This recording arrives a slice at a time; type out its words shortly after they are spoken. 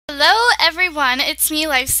everyone, it's me,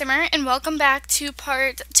 Lifesimmer, and welcome back to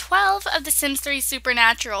part 12 of The Sims 3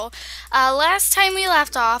 Supernatural. Last time we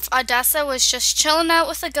left off, Odessa was just chilling out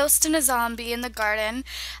with a ghost and a zombie in the garden.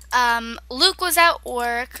 Luke was at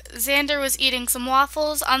work, Xander was eating some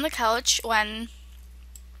waffles on the couch when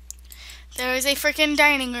there was a freaking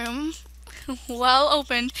dining room well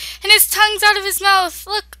opened, and his tongue's out of his mouth.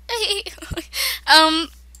 Look!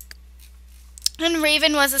 And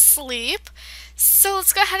Raven was asleep. So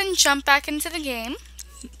let's go ahead and jump back into the game.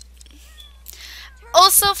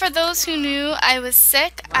 Also, for those who knew I was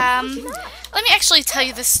sick, let me actually tell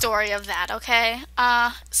you the story of that, okay?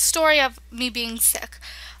 Story of me being sick.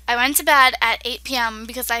 I went to bed at 8 p.m.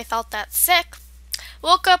 because I felt that sick.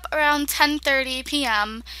 Woke up around 10:30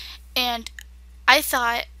 p.m. and I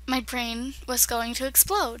thought my brain was going to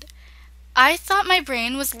explode. I thought my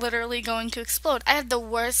brain was literally going to explode. I had the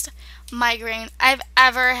worst migraine I've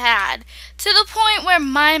ever had. To the point where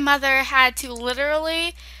my mother had to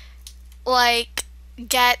literally,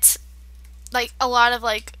 get, a lot of,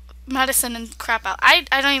 medicine and crap out. I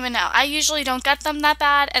don't even know. I usually don't get them that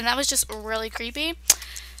bad, and that was just really creepy.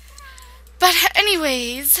 But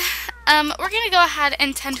anyways, we're going to go ahead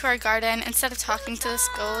and tend to our garden instead of talking to this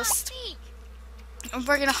ghost.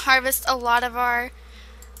 We're going to harvest a lot of our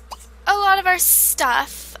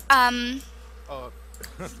stuff. And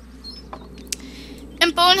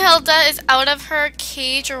Bonehilda is out of her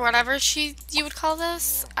cage or whatever you would call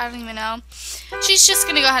this. I don't even know. She's just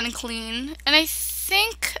gonna go ahead and clean. And I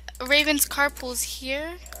think Raven's carpool's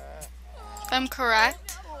here, if I'm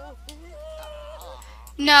correct.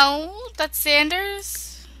 No, that's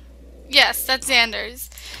Xander's. Yes, that's Xander's.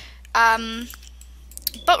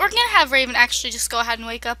 But we're gonna have Raven actually just go ahead and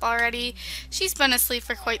wake up already. She's been asleep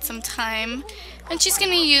for quite some time. And she's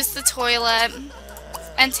gonna use the toilet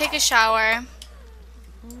and take a shower.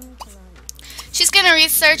 She's gonna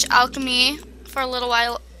research alchemy for a little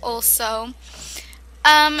while also.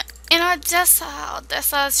 And Odessa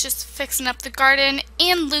is just fixing up the garden,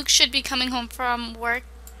 and Luke should be coming home from work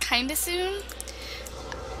kinda soon.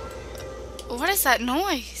 What is that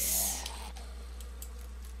noise?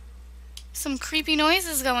 Some creepy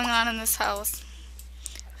noises going on in this house.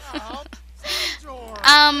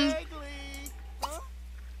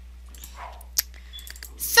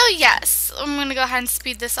 So yes, I'm gonna go ahead and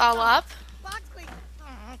speed this all up.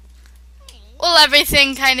 Well,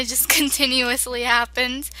 everything kind of just continuously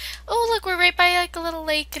happens. Oh, look, we're right by a little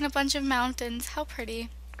lake and a bunch of mountains. How pretty.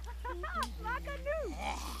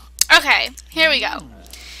 Okay, here we go.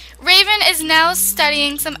 Raven is now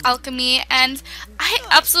studying some alchemy, and I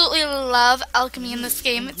absolutely love alchemy in this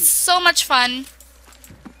game. It's so much fun.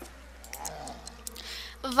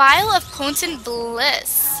 Vial of Potent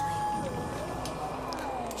Bliss.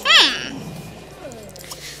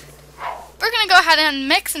 We're going to go ahead and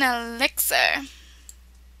mix an elixir.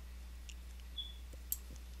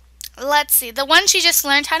 Let's see. The one she just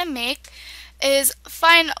learned how to make is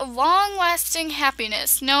find long-lasting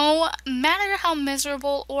happiness, no matter how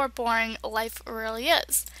miserable or boring life really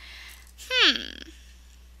is.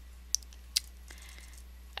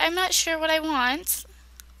 I'm not sure what I want.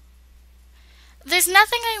 There's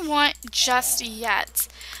nothing I want just yet.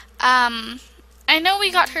 I know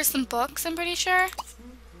we got her some books, I'm pretty sure.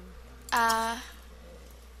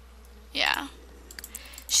 Yeah.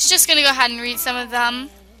 She's just gonna go ahead and read some of them.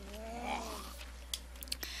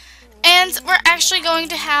 And we're actually going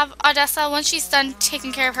to have Odessa, once she's done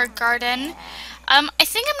taking care of her garden, I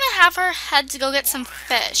think I'm gonna have her head to go get some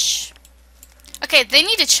fish. Okay, they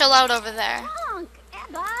need to chill out over there.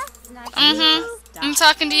 I'm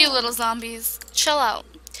talking to you, little zombies. Chill out.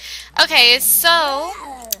 Okay, so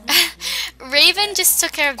Raven just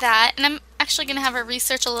took care of that, and I'm actually going to have her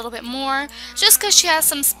research a little bit more, just because she has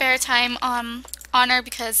some spare time on her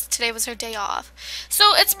because today was her day off.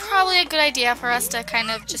 So it's probably a good idea for us to kind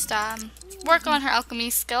of just work on her alchemy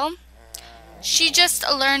skill. She just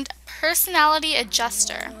learned personality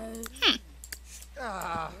adjuster.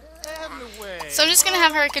 So I'm just going to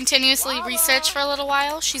have her continuously research for a little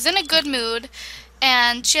while. She's in a good mood,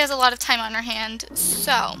 and she has a lot of time on her hand,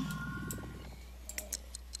 so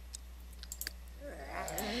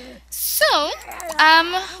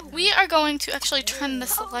we are going to actually turn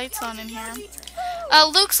the lights on in here.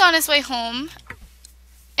 Luke's on his way home,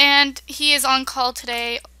 and he is on call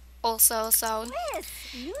today also, so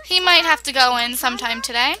he might have to go in sometime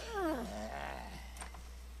today.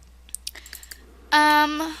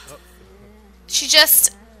 She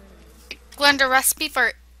just learned a recipe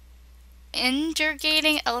for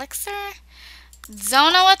indurgating elixir.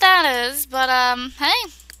 Don't know what that is, but hey,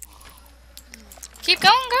 keep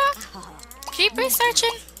going, girl. Keep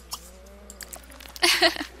researching.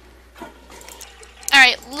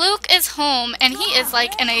 Alright, Luke is home, and he is,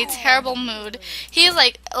 like, in a terrible mood. He's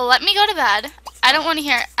like, let me go to bed. I don't want to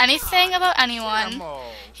hear anything about anyone.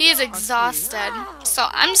 He is exhausted. So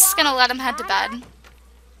I'm just gonna let him head to bed.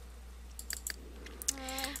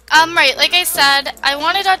 Right, like I said, I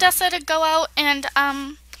wanted Odessa to go out and,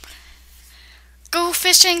 go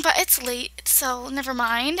fishing, but it's late, so never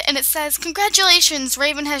mind. And it says, congratulations,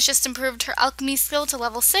 Raven has just improved her alchemy skill to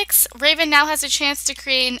level 6. Raven now has a chance to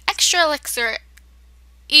create an extra elixir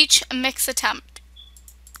each mix attempt.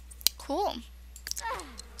 Cool.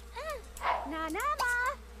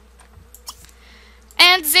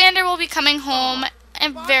 And Xander will be coming home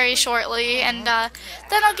very shortly, and then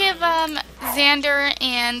I'll give Xander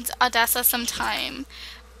and Odessa some time.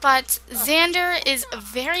 But Xander is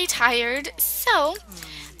very tired, so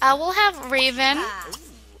we'll have Raven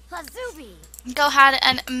go ahead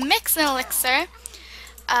and mix an elixir.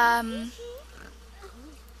 And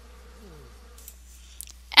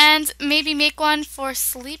maybe make one for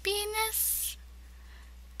sleepiness?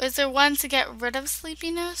 Is there one to get rid of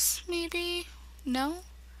sleepiness, maybe? No?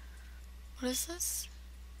 What is this?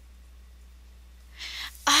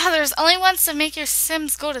 Ah, there's only ones to make your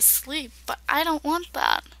Sims go to sleep, but I don't want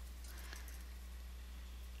that.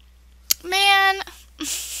 Man!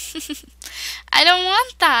 I don't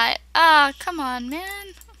want that. Ah, come on,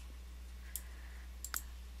 man.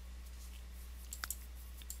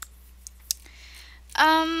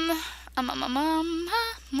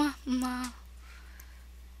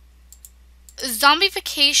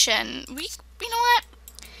 Zombification. You know what?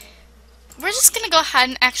 We're just gonna go ahead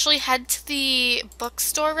and actually head to the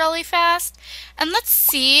bookstore really fast, and let's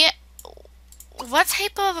see what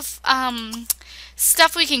type of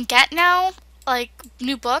stuff we can get now, like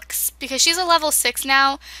new books, because she's a level 6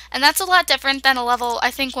 now, and that's a lot different than a level, I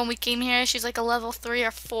think when we came here, she's like a level 3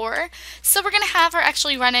 or 4. So we're gonna have her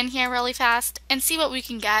actually run in here really fast and see what we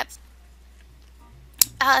can get.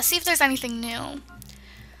 See if there's anything new.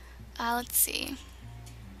 Let's see.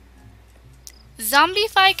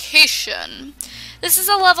 Zombification. This is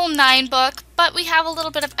a level 9 book, but we have a little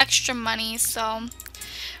bit of extra money, so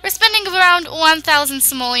we're spending around 1,000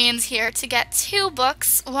 simoleons here to get 2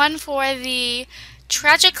 books, one for the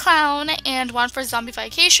Tragic Clown and one for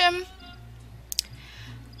Zombification.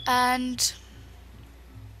 And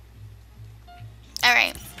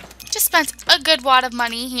alright, just spent a good wad of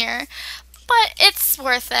money here, but it's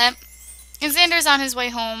worth it. Xander's on his way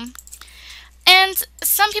home. And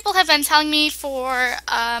some people have been telling me for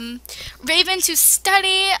Raven to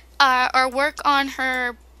study or work on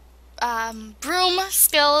her broom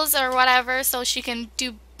skills or whatever so she can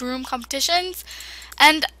do broom competitions.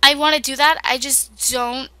 And I want to do that. I just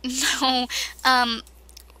don't know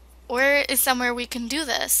where is somewhere we can do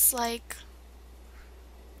this. Like,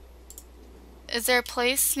 is there a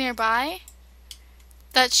place nearby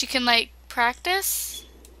that she can, like, practice?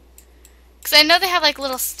 Because I know they have, like,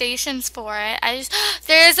 little stations for it.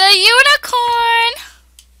 There's a unicorn!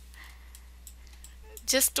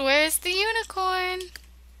 Just where's the unicorn?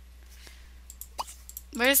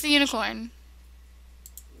 Where's the unicorn?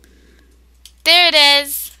 There it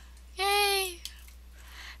is! Yay!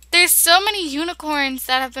 There's so many unicorns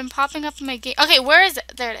that have been popping up in my game. Okay, where is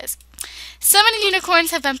it? There it is. So many unicorns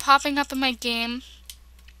have been popping up in my game.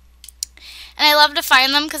 And I love to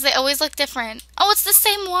find them because they always look different. Oh, it's the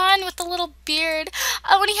same one with the little beard.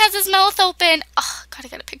 Oh, and he has his mouth open. Oh, gotta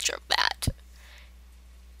get a picture of that.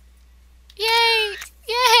 Yay!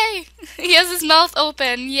 Yay! He has his mouth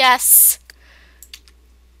open. Yes.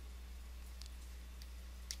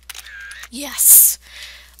 Yes.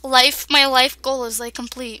 My life goal is, like,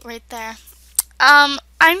 complete right there. I'm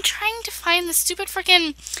trying to find the stupid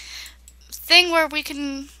freaking thing where we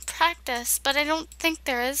can practice, but I don't think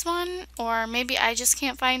there is one, or maybe I just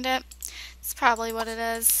can't find it. It's probably what it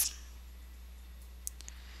is.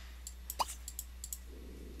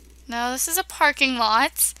 No, this is a parking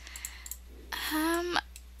lot.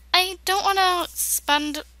 I don't want to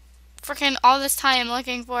spend freaking all this time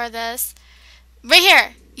looking for this. Right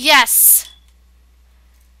here! Yes!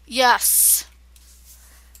 Yes.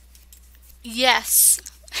 Yes.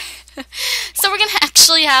 So we're gonna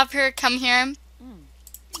actually have her come here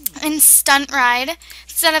and stunt ride.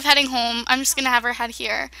 Instead of heading home, I'm just gonna have her head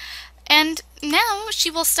here. And now she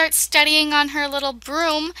will start studying on her little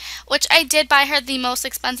broom, which I did buy her the most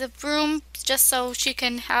expensive broom just so she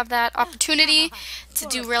can have that opportunity to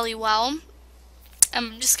do really well.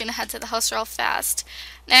 I'm just gonna head to the house real fast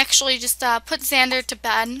and actually just put Xander to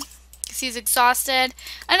bed because he's exhausted,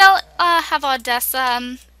 and I'll have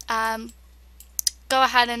Odessa go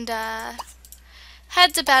ahead and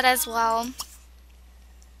head to bed as well,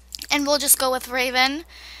 and we'll just go with Raven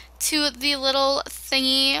to the little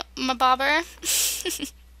thingy mabobber.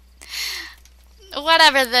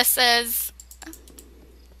 Whatever this is.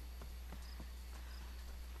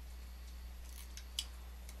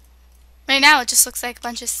 Right now it just looks like a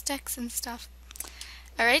bunch of sticks and stuff.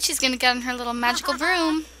 Alright, she's gonna get on her little magical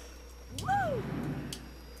broom.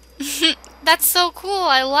 That's so cool,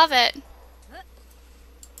 I love it.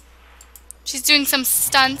 She's doing some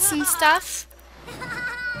stunts and stuff.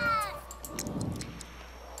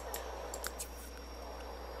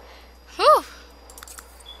 Whew.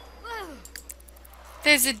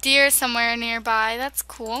 There's a deer somewhere nearby, that's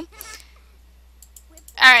cool.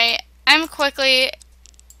 Alright, I'm quickly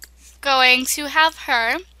going to have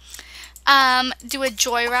her do a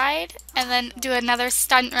joyride and then do another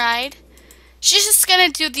stunt ride. She's just gonna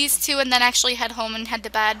do these two and then actually head home and head to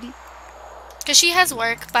bed. Because she has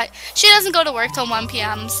work, but she doesn't go to work till 1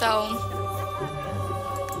 p.m., so...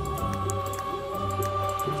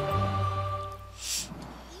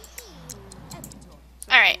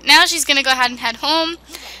 Alright, now she's gonna go ahead and head home.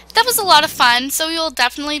 That was a lot of fun, so we will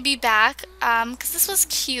definitely be back, because this was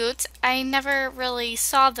cute. I never really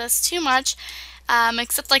saw this too much,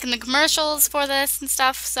 except like in the commercials for this and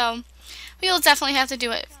stuff, so... We will definitely have to do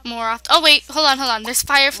it more often. Oh wait, hold on. There's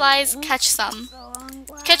fireflies. Catch some.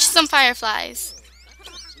 Catch some fireflies.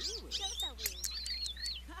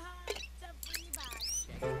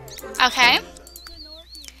 Okay.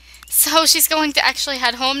 So she's going to actually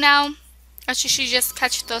head home now. Or should she just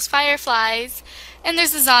catch those fireflies? And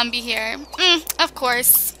there's a zombie here. Of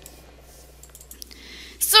course.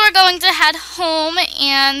 So we're going to head home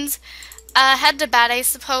and head to bed, I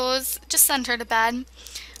suppose. Just send her to bed.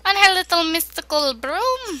 On her little mystical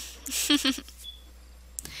broom. And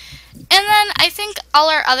then I think all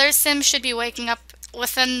our other Sims should be waking up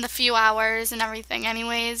within the few hours and everything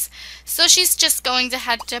anyways. So she's just going to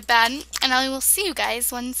head to bed, and I will see you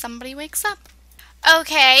guys when somebody wakes up.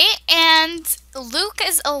 Okay, and Luke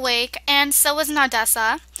is awake, and so is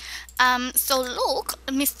Nardessa. So Luke,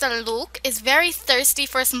 Mr. Luke, is very thirsty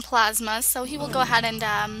for some plasma, so he will go ahead and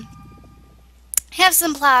have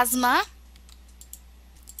some plasma.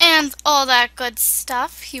 And all that good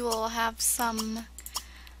stuff. He will have some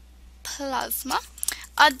plasma.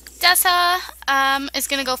 Odessa is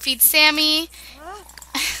going to go feed Sammy.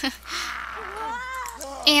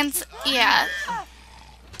 And, yeah.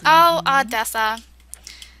 Oh, Odessa.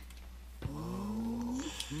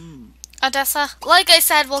 Odessa, like I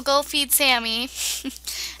said, we'll go feed Sammy.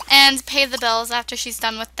 And pay the bills after she's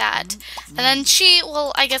done with that. And then she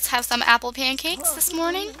will, I guess, have some apple pancakes this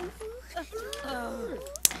morning.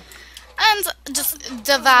 And just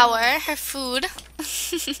devour her food.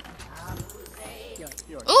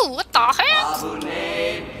 Ooh, what the heck?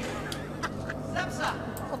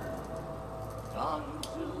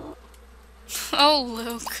 Oh,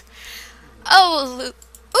 Luke. Oh, Luke.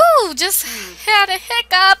 Ooh, just had a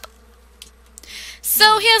hiccup.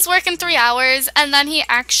 So he has work in 3 hours, and then he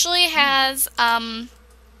actually has, then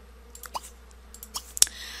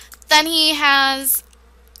he has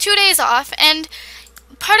 2 days off, and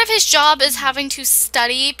part of his job is having to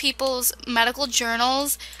study people's medical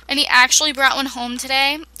journals, and he actually brought one home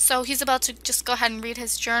today. So he's about to just go ahead and read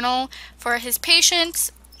his journal for his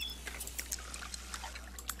patients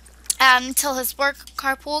until his work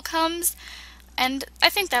carpool comes, and I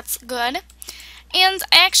think that's good. And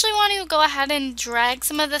I actually want to go ahead and drag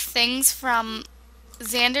some of the things from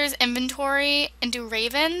Xander's inventory into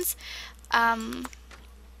Raven's,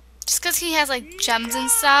 just because he has like gems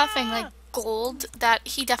and stuff and like gold that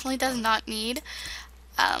he definitely does not need,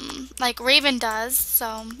 like Raven does,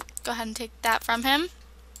 so go ahead and take that from him.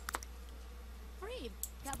 And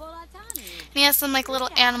he has some like little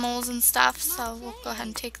animals and stuff, so we'll go ahead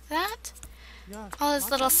and take that. All his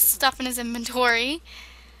little stuff in his inventory.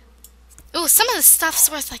 Ooh, some of the stuff's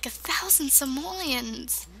worth like 1,000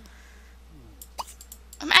 simoleons.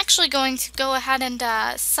 I'm actually going to go ahead and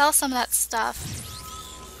sell some of that stuff.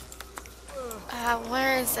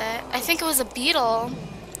 Where is it? I think it was a beetle.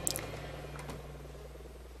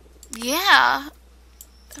 Yeah.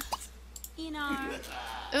 It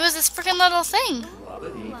was this freaking little thing.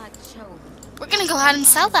 We're gonna go ahead and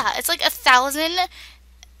sell that. It's like 1,000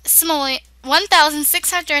 simoleons.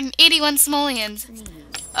 1,681 simoleons.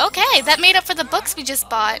 Okay, that made up for the books we just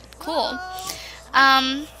bought. Cool.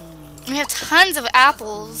 We have tons of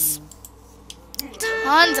apples.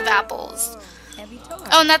 Tons of apples.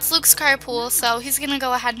 Oh, and that's Luke's carpool, so he's gonna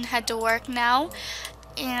go ahead and head to work now.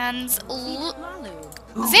 And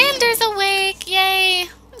Xander's awake! Yay!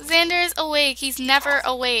 Xander's awake. He's never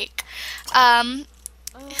awake.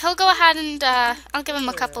 He'll go ahead and I'll give him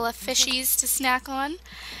a couple of fishies to snack on.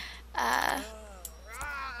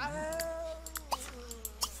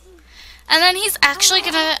 And then he's actually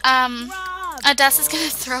gonna, Odessa's gonna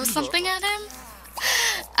throw something at him.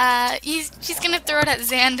 She's gonna throw it at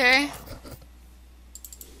Xander.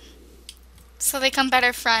 So they become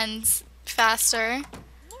better friends faster.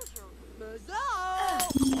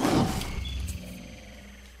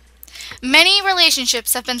 Many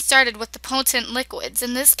relationships have been started with the potent liquids.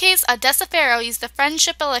 In this case, Odessa Pharaoh used the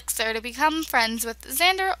friendship elixir to become friends with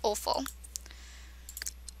Xander Opal.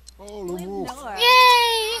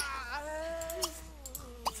 Yay!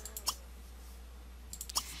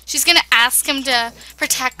 She's gonna ask him to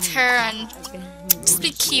protect her and just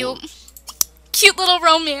be cute. Cute little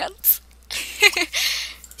romance.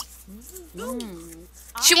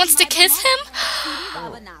 She wants to kiss him?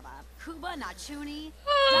 Oh.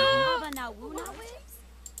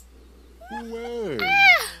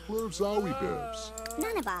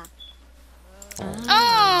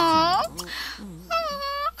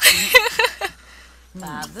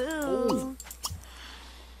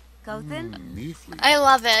 I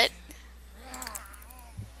love it.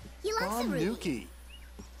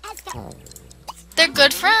 They're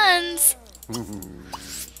good friends.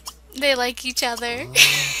 They like each other.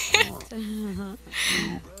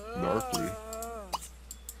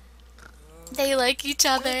 They like each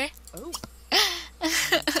other.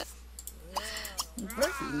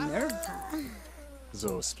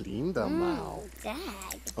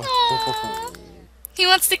 Aww. He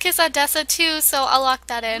wants to kiss Odessa too, so I'll lock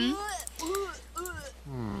that in.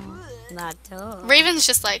 Raven's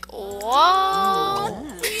just like, whoa.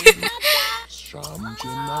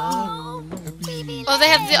 Oh, they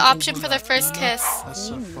have the option for their first kiss.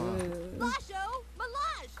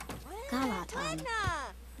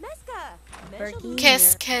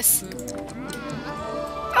 Kiss, kiss.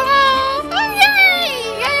 Oh,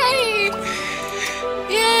 yay! Yay!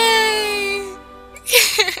 Yay!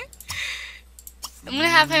 I'm gonna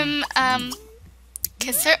have him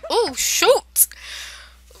kiss her. Oh, shoot!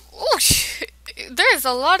 Oh, there's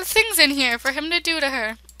a lot of things in here for him to do to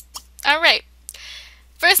her. Alright.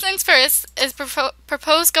 First things first is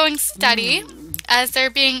propose going steady, as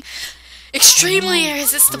they're being extremely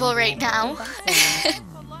irresistible right now.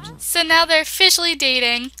 So now they're officially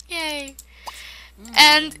dating. Yay.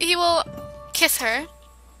 And he will kiss her.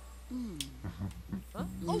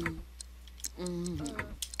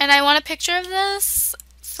 And I want a picture of this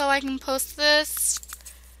so I can post this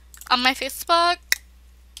on my Facebook.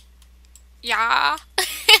 Yeah.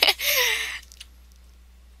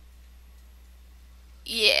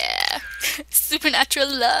 Yeah. Supernatural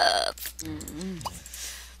love.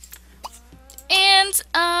 And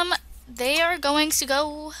they are going to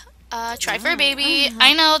go try for a baby.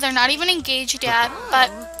 I know they're not even engaged yet, but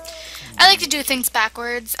I like to do things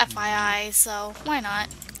backwards, FYI, so why not?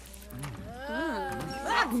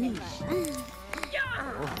 I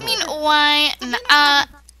mean, why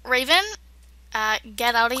Raven,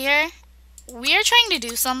 get out of here. We are trying to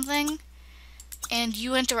do something, and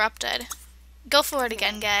you interrupted. Go for it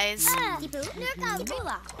again, guys.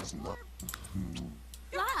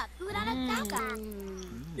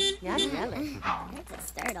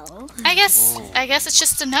 I guess it's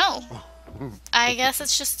just a no. I guess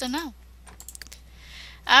it's just a no.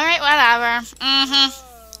 Alright, whatever.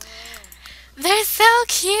 They're so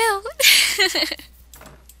cute.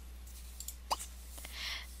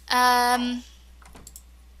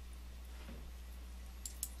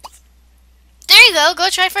 There you go. Go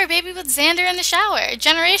try for a baby with Xander in the shower.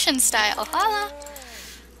 Generation style. Holla.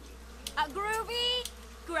 Groovy,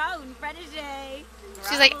 grown protege.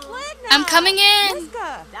 She's like, I'm coming in.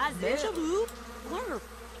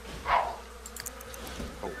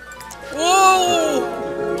 Whoa!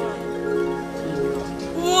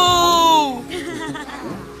 Whoa!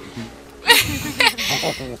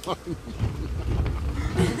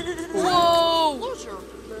 Whoa!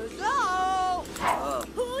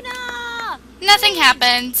 Nothing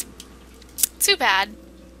happened. Too bad.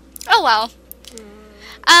 Oh well.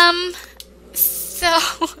 So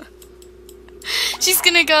she's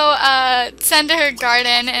gonna go tend to her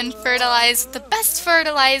garden and fertilize the best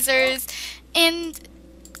fertilizers, and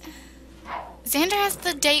Xander has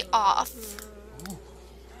the day off,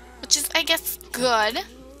 which is, I guess, good.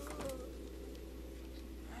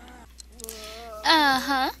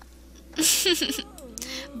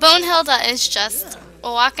 Bonehilda is just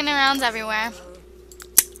walking around everywhere.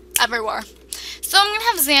 So I'm gonna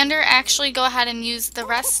have Xander actually go ahead and use the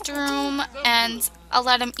restroom, and I'll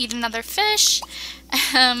let him eat another fish.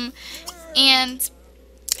 And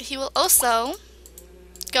he will also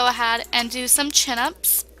go ahead and do some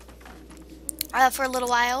chin-ups for a little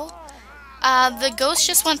while. The ghost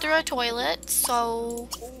just went through a toilet, so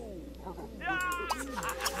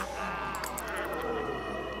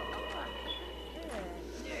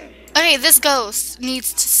Okay, this ghost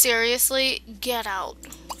needs to seriously get out.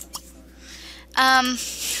 Um,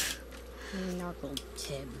 Narkle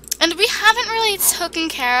Tib. and we haven't really taken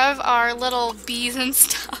care of our little bees and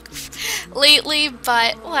stuff lately,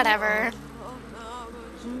 but whatever.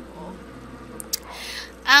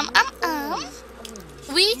 Um, um, um.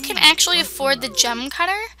 We can actually afford the gem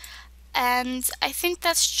cutter, and I think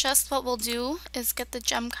that's just what we'll do, is get the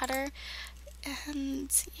gem cutter. And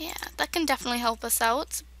yeah, that can definitely help us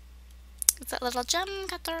out. It's that little gem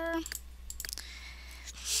cutter.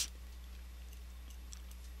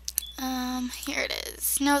 Here it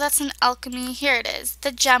is. No, that's an alchemy. Here it is.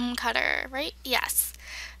 The gem cutter, right? Yes.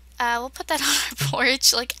 We'll put that on our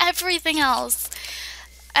porch like everything else.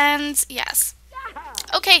 And yes.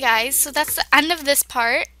 Okay, guys, so that's the end of this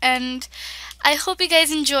part, and I hope you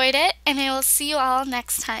guys enjoyed it, and I will see you all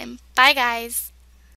next time. Bye, guys.